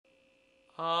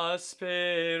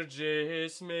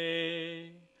Asperges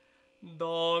me,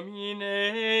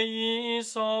 Domine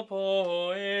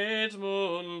isopo et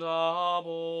mundabor,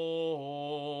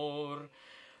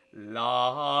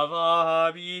 lavabis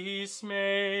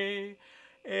me,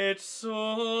 et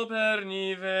super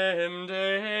nivem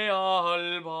de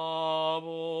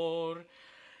albabor,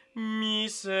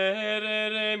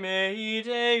 miserere mei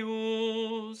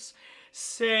Deus,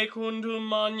 secundum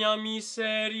magna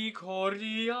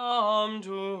misericordiam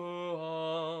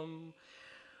tuam.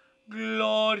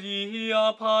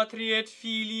 Gloria Patri et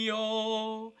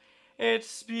Filio, et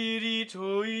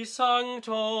Spiritui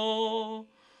Sancto,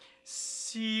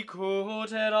 sic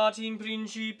ut erat in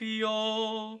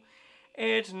principio,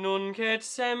 et nunc et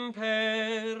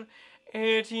semper,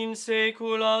 et in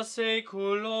saecula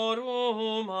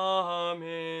saeculorum.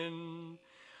 Amen.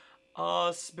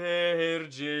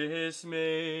 Asperges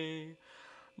me,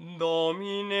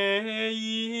 Domine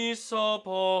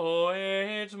isopo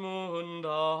et mundabor,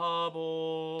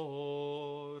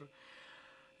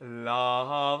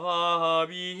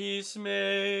 lavabis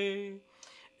me,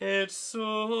 et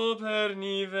super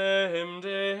nivem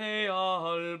de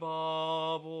albabor.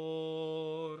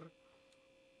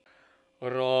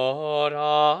 Rorate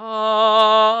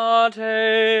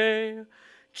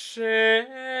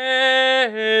celi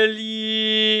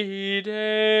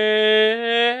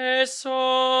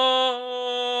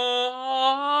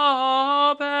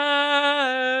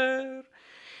desoper,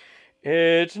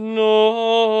 et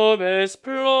nubes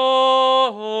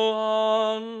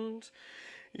ploant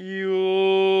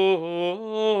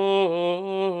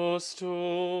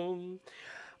justum,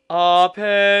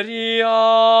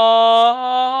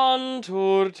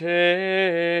 aperiantur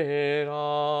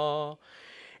terra,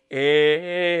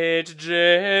 et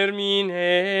germinet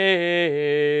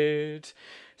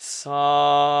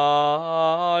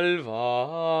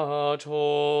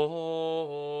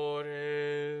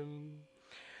salvatorem.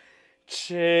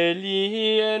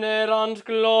 Celi enerant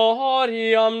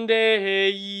gloriam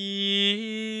Dei,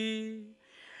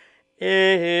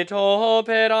 et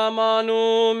opera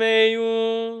manum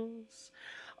eius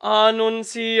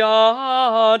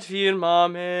annunciat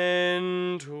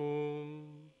firmamentum.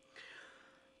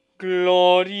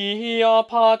 Gloria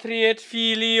Patri et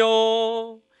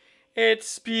Filio, et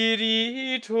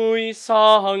Spiritui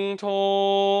Sancto,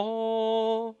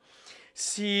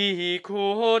 sic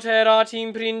ut erat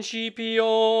in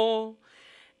principio,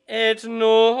 et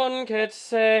nunc et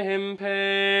semper,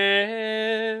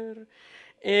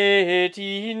 et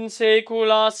in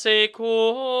saecula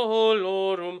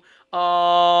saeculorum.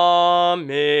 Amen.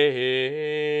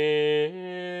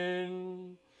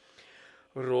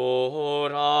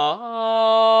 Rorate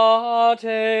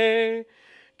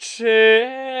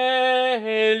celi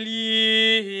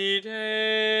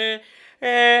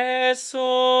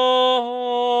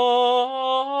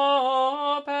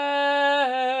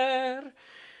desoper,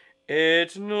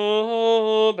 et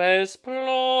nubes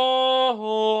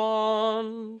ploant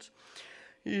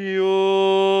justum,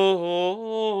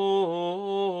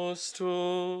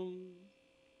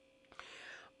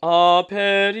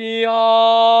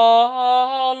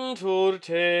 aperiantur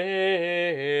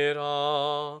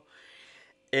terra,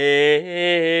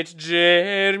 et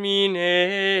germinet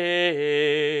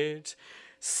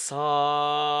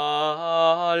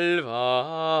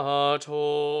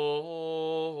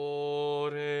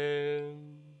salvatorem.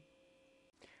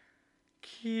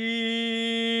 Kyrie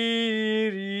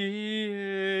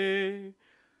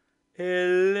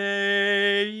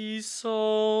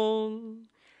eleison,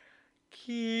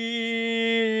 Kyrie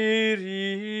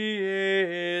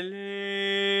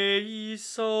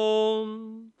eleison,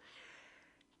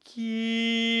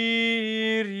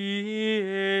 Kyrie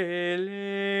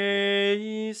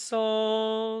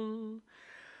eleison,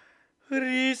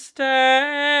 Christe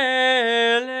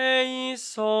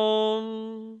eleison,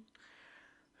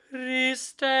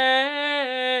 Christe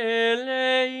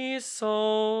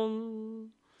eleison,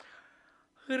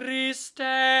 Christe eleison,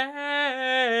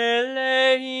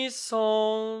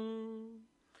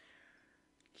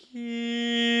 Kyrie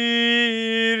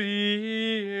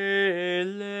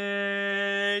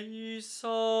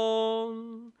eleison,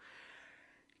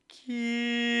 Kyrie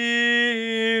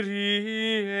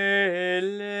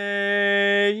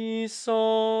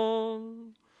eleison,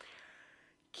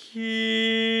 Kyrie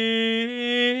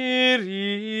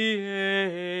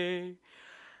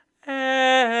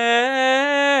eleison.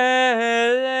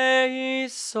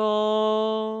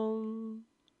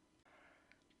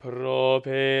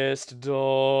 Propest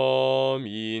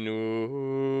Domino.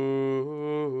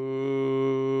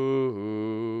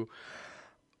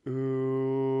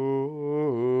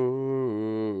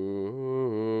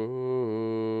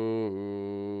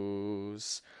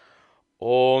 Deus,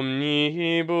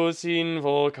 omnibus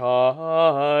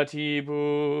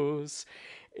invocatibus,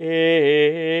 eum,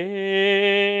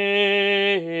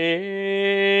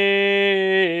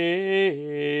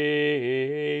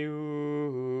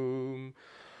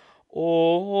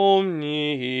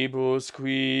 omnibus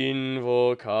qui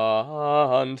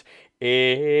invocant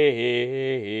eum,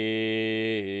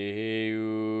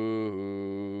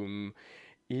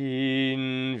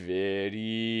 in veritate,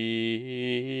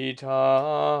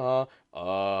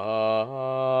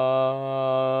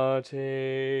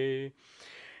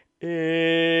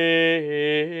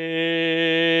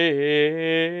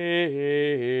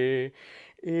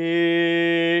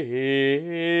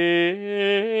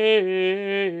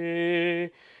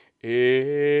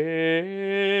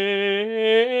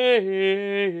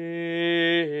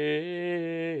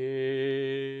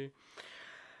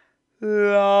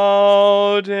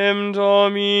 laudem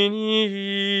Domini,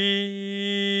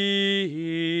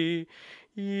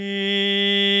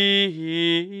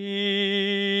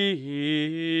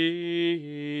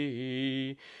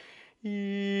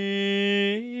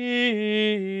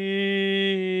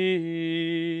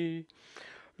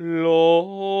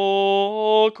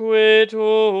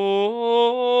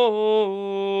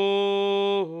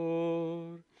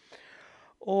 loquitur,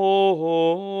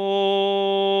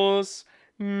 os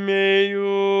meum,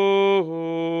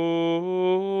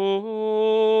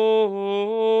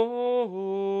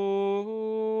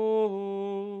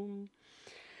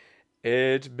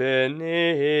 et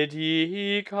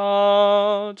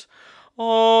benedicat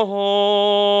omnis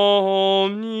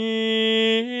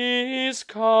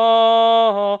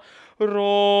caro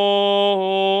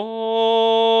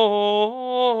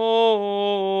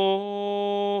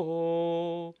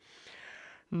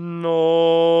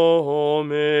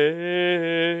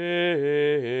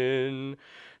nomen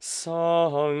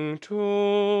sanctum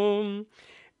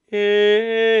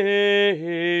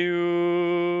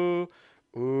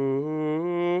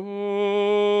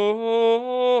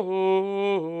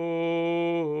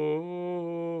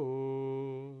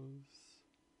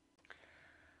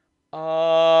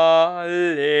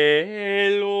Alleluia.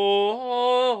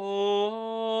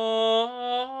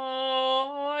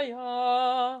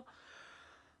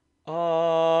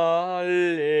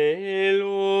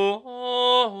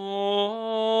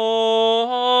 Alleluia.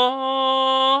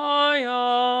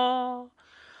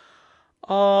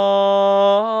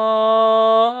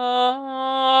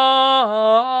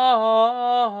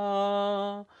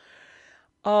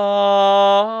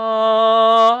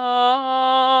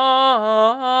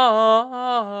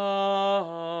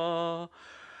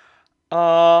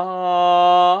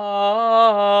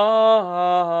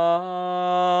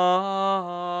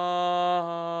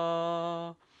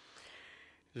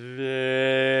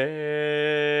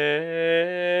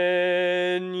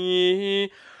 Veni,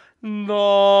 Domine,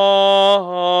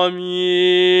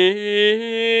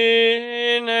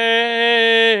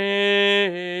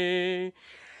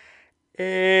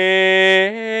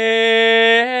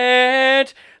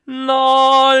 et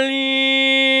noli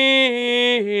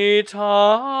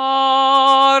tardare,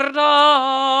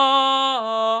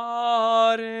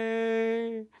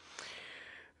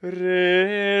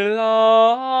 relaxa,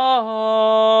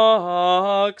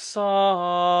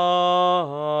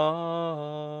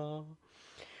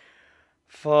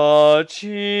 faci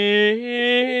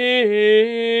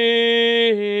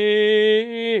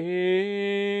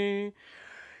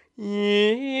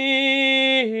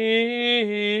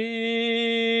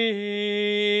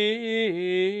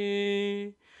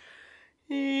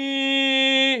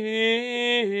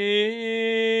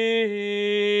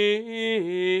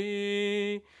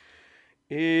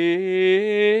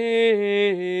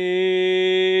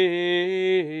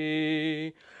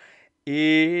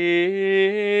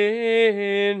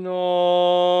in hora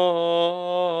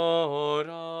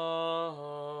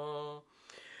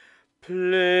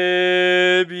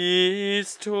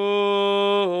plebis tuae,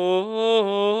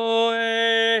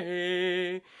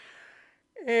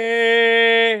 Alleluia.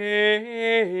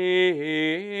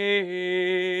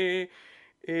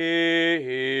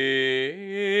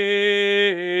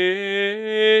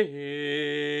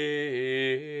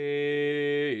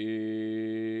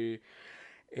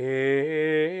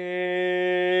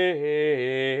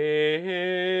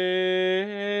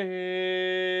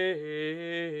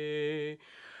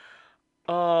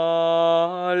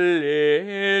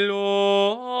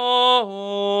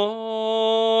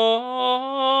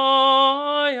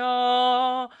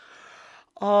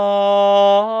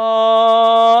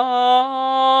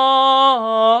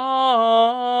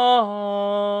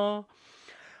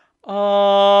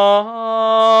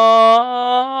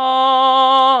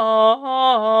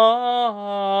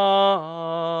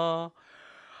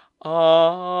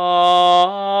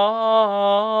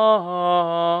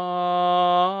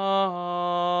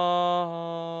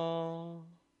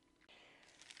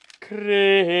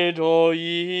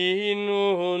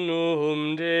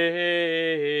 filium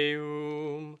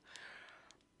Deum,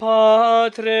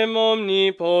 Patrem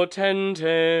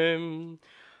omnipotentem,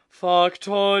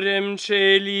 factorem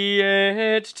celi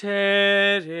et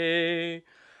terrae,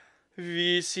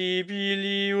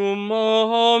 visibilium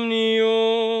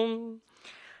omnium,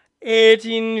 et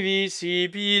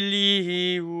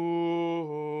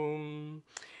invisibilium,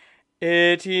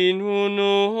 et in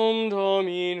unum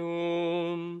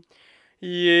Dominum,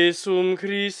 Iesum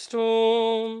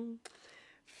Christum,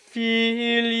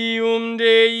 Filium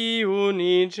Dei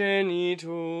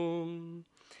unigenitum,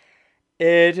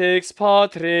 et ex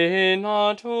Patre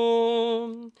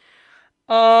natum,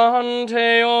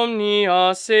 ante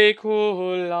omnia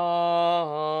saecula,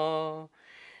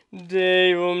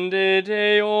 Deum de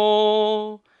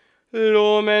Deo,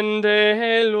 lumen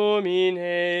de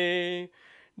lumine,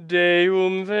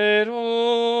 Deum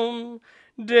verum,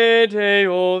 de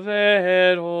Deo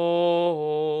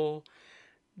vero,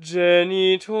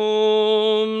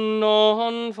 genitum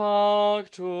non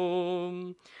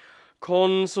factum,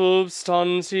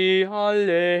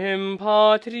 consubstantialem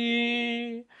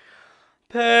Patri,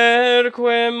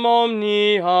 perquem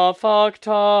omnia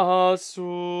facta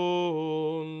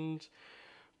sunt,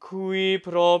 qui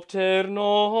propter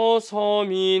nos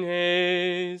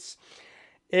homines,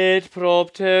 et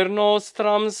propter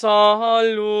nostram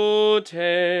salutem,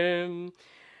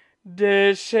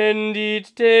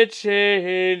 descendit de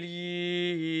celis,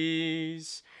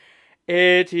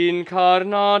 et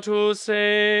incarnatus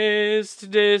est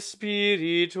de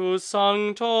Spiritus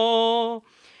Sancto,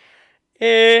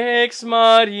 ex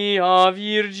Maria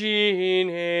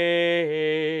Virgine,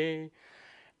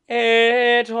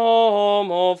 et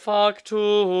homo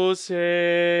factus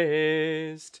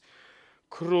est,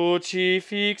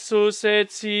 crucifixus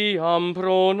etiam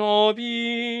pro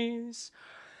nobis,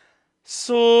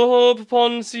 sub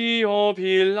Pontio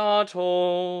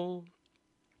Pilato,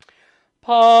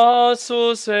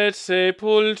 passus et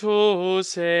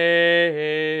sepultus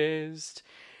est,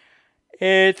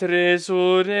 et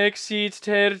resurrexit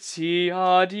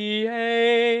tertia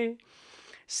die,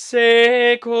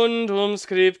 secundum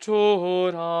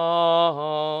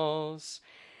scripturas,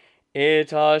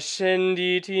 et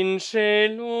ascendit in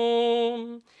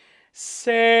caelum,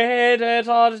 sedet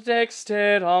ad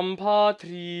dexteram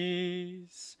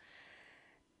Patris,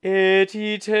 et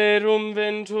iterum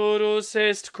venturus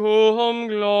est cum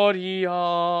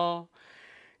gloria,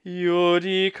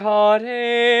 judicare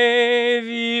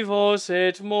vivos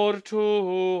et mortuos,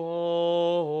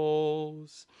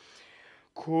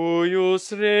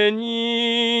 cuius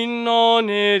regni non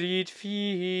erit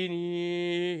finis,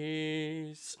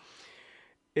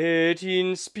 et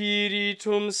in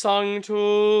Spiritum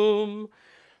Sanctum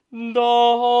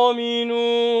Dominum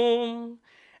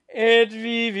et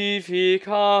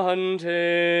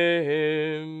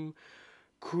vivificantem,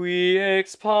 qui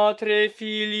ex Patre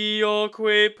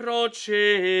Filioque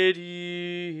procedit,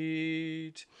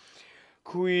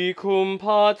 qui cum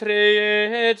Patre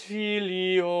et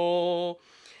Filio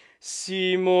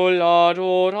simul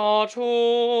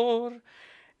adorator,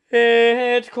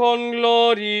 et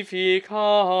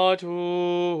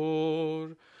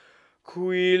conglorificatur,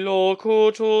 qui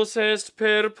locutus est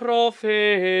per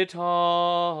prophetas,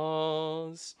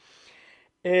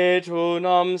 et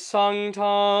unam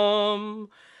sanctam,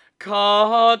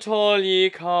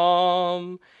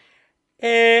 catholicam,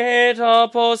 et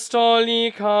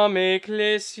apostolicam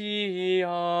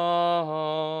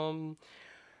ecclesiam,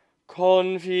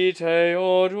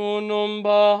 confiteor unum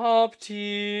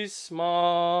baptisma,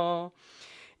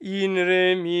 in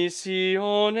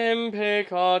remissionem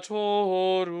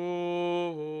peccatorum,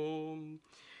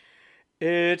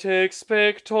 et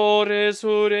expecto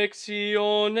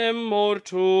resurrectionem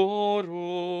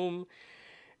mortuorum,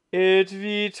 et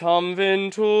vitam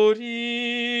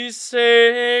venturis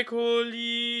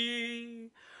saeculi.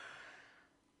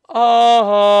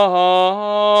 Amen.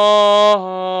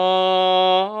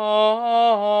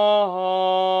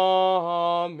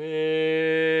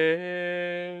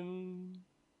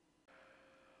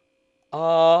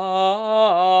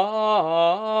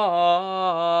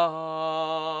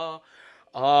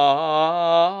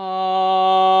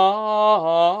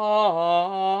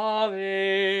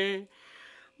 Ave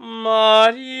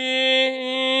Maria,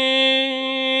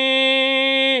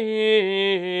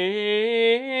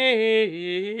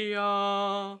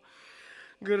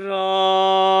 gratia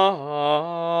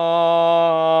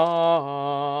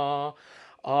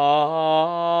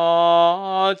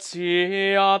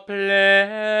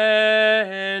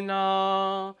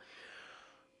plena,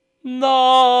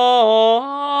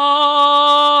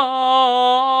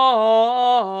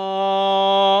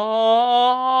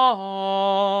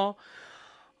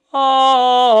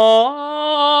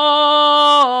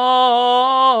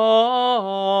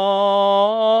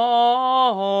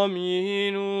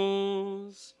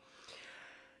 Dominus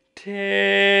tecum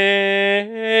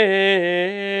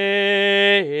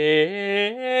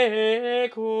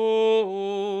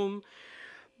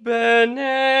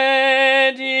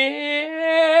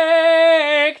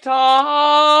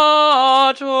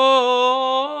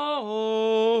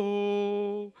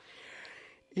benedictato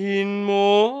in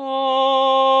molie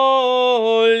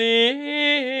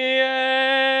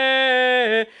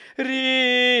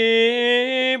ribus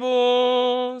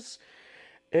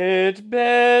et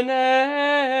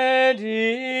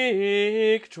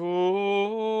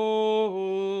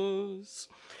benedictus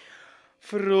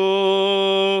fructus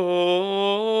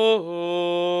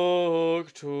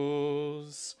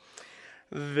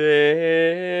ventris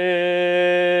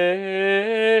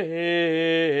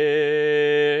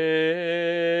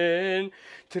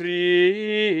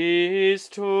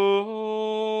tui.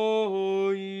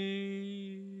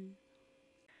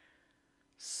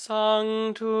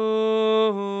 Sanctus,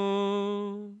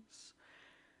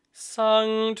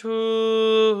 Sanctus,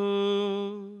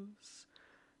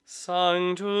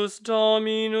 Sanctus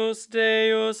Dominus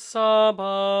Deus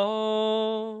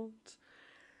Sabaoth,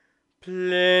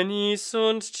 pleni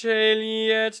sunt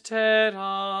celi et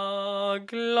terra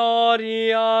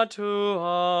gloria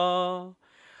tua,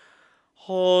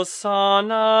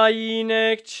 Hosanna in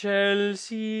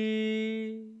excelsis,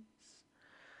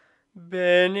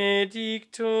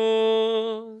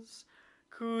 benedictus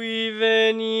qui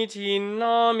venit in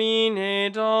nomine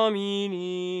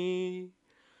Domini,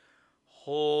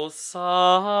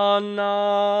 Hosanna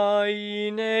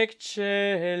in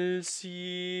excelsis.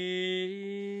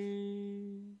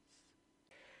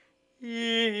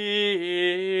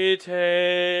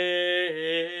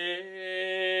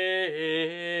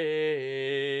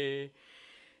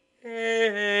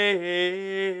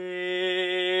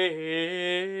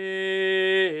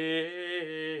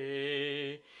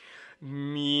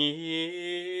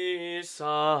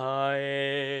 Missa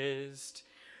est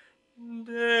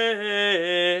Deo.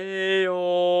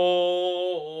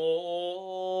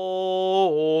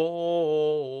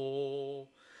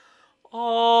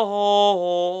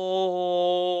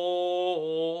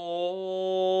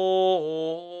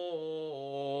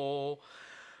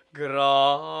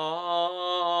 Gratias.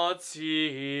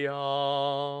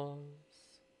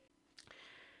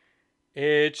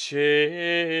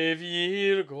 Ecce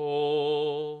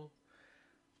Virgo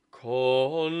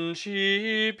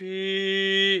concipiet,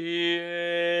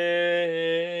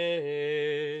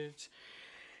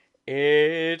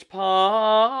 et pariet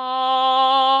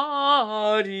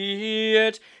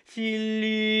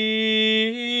filium,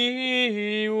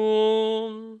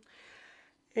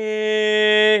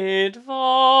 et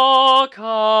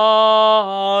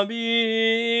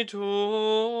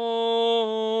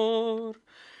vocabitur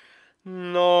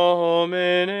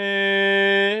nomen eius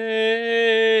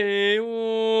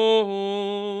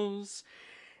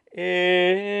Emmanuel.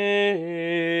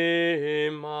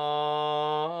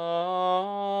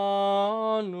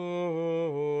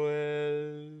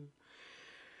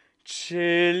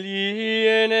 Celi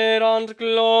enerant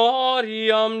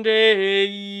gloriam Dei,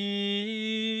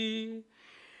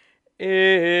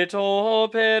 et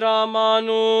opera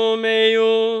manum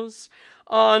eius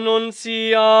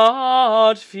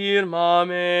annunciat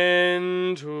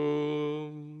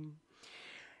firmamentum.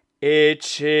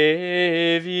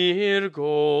 Ecce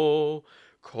Virgo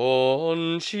concipiet,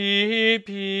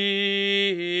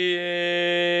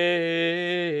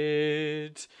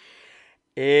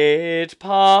 et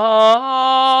pariet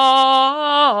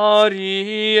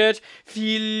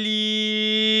filium,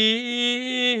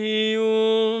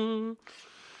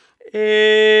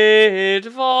 et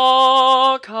vocabitur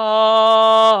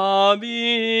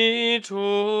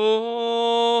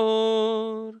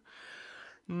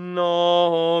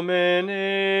nomen eius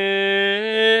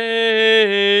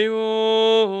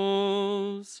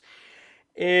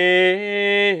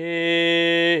Emmanuel.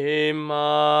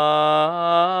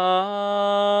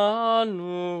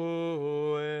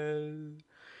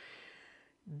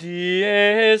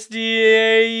 Dies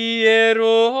Dei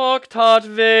eructat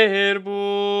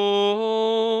verbum,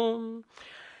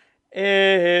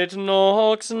 et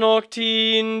nox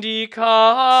nocti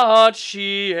indicat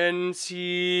scientiam.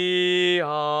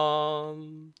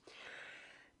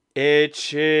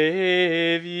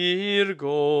 Ecce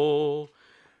Virgo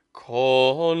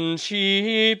concipiet,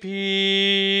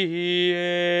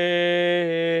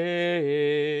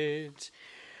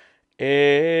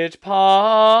 et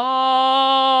pariet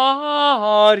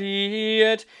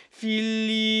filium,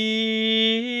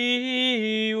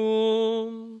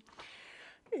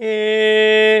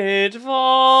 et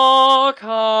vocabitur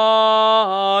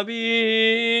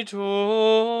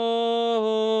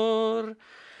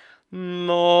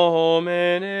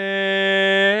nomen eius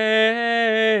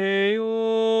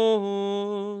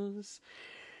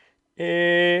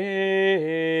Emmanuel.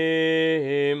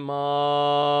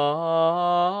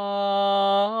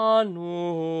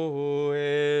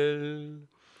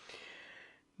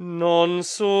 Non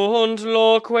sunt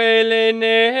loquele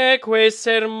neque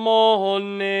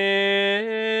sermones,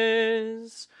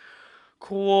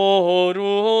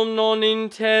 quorum non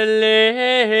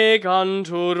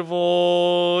intellegantur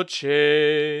voces,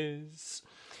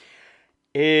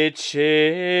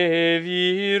 ecce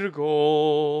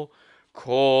virgo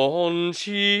concipiet,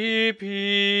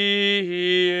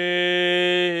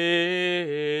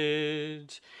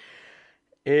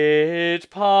 et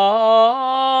pariet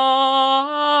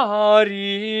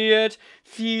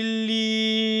filium,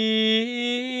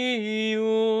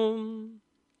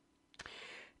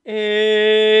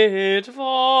 et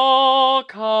vocabitur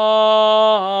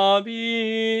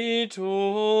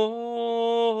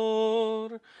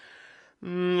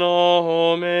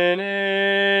nomen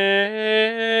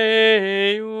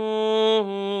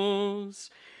eius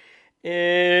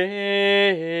Emmanuel.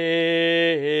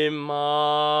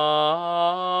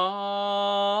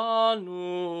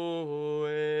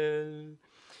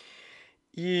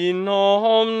 In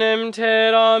omnem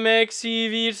terram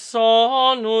exhibit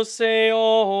sonus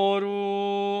eorum,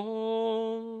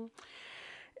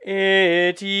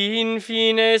 et in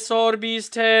fines orbis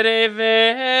terrae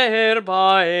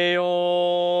verba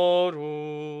eorum,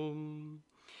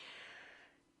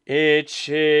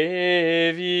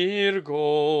 ecce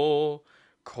virgo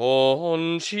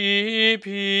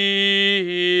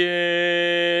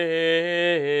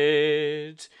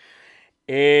concipiet,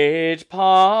 et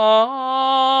pariet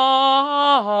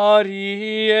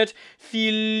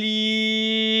filium,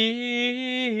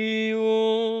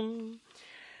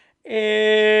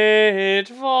 et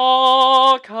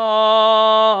vocabitur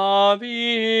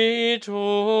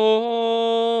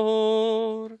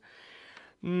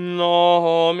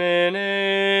nomen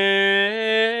eius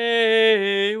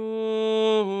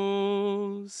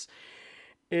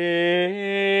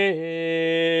Emmanuel.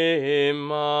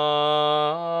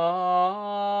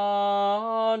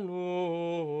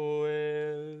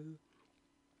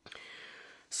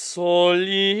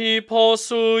 Soli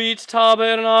posuit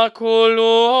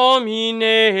tabernaculum in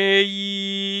eis,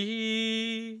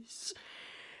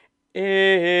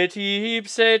 et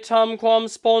ipse tamquam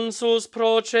sponsus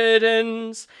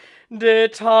procedens de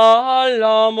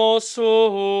thalamo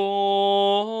suo,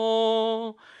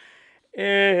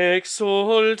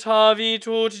 exultavit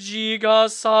ut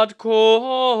gigas ad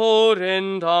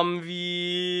correndam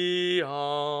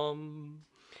viam,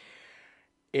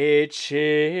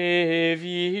 ecce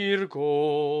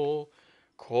virgo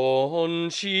concipiet,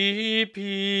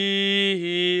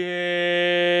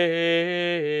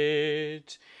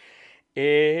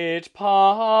 et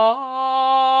pariet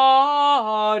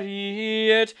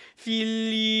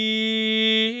filium,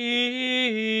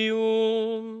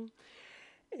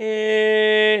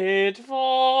 et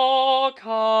vocabitur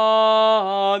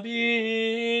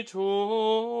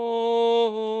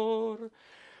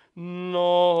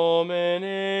nomen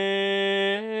eius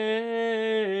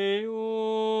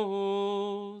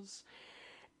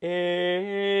Emmanuel.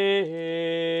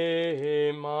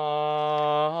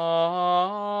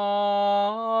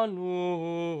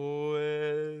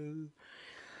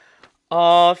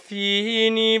 A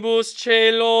finibus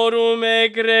celorum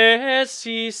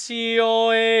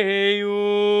egresitio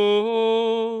eius,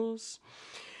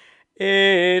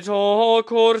 et o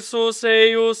cursus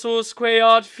eius usque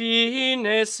ad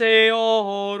fines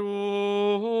eorum,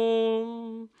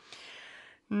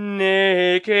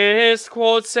 nec est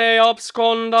quod se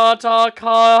abscondat a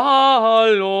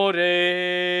calore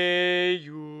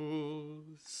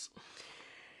eius,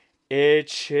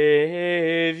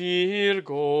 ecce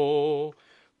virgo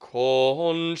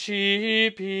concipiet,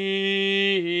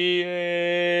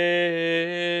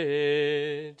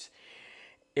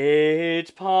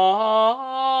 et pariet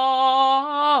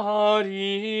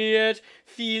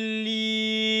filium,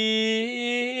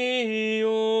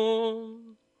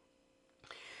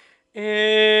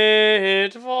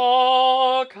 et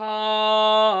vocabitur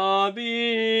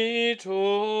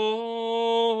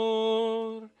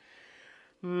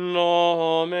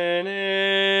nomen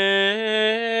eius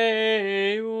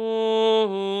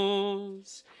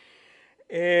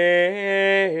Emmanuel.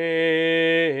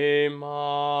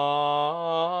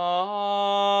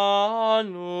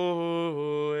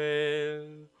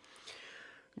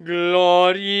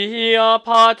 Gloria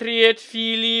Patri et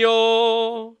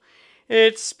Filio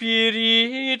et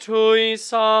Spiritui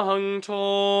Sancto,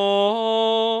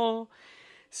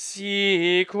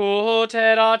 sic ut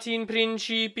erat in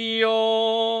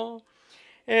principio,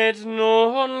 et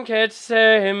nunc et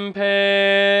semper,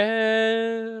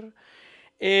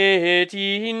 et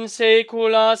in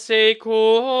saecula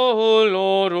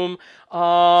saeculorum.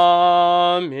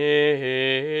 Amen.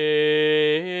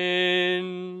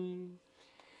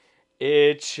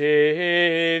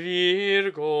 Ecce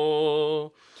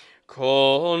Virgo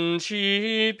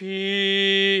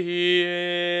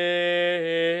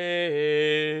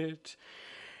concipiet,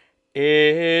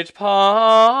 et pariet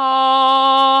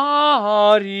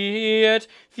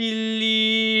filium,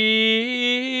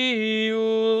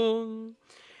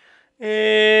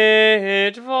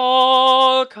 et vocabitur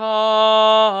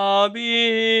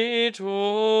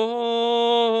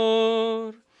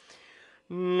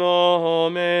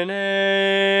nomen eius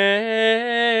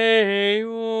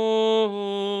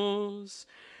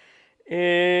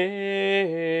Emmanuel.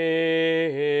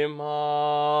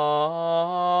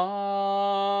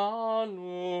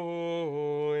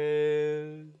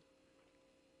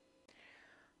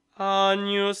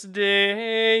 Agnus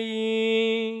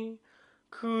Dei,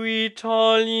 qui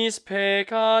tollis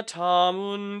peccata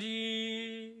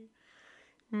mundi,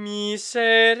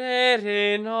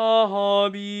 miserere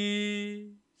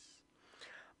nobis.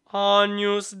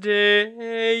 Agnus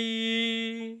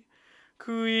Dei,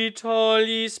 qui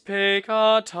tollis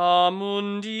peccata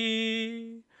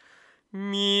mundi,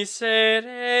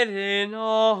 miserere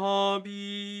nobis.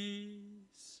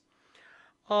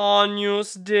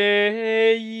 Agnus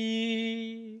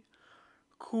Dei,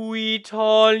 qui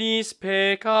tollis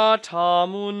peccata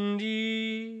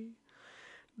mundi,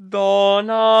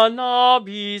 dona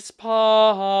nobis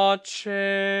pacem.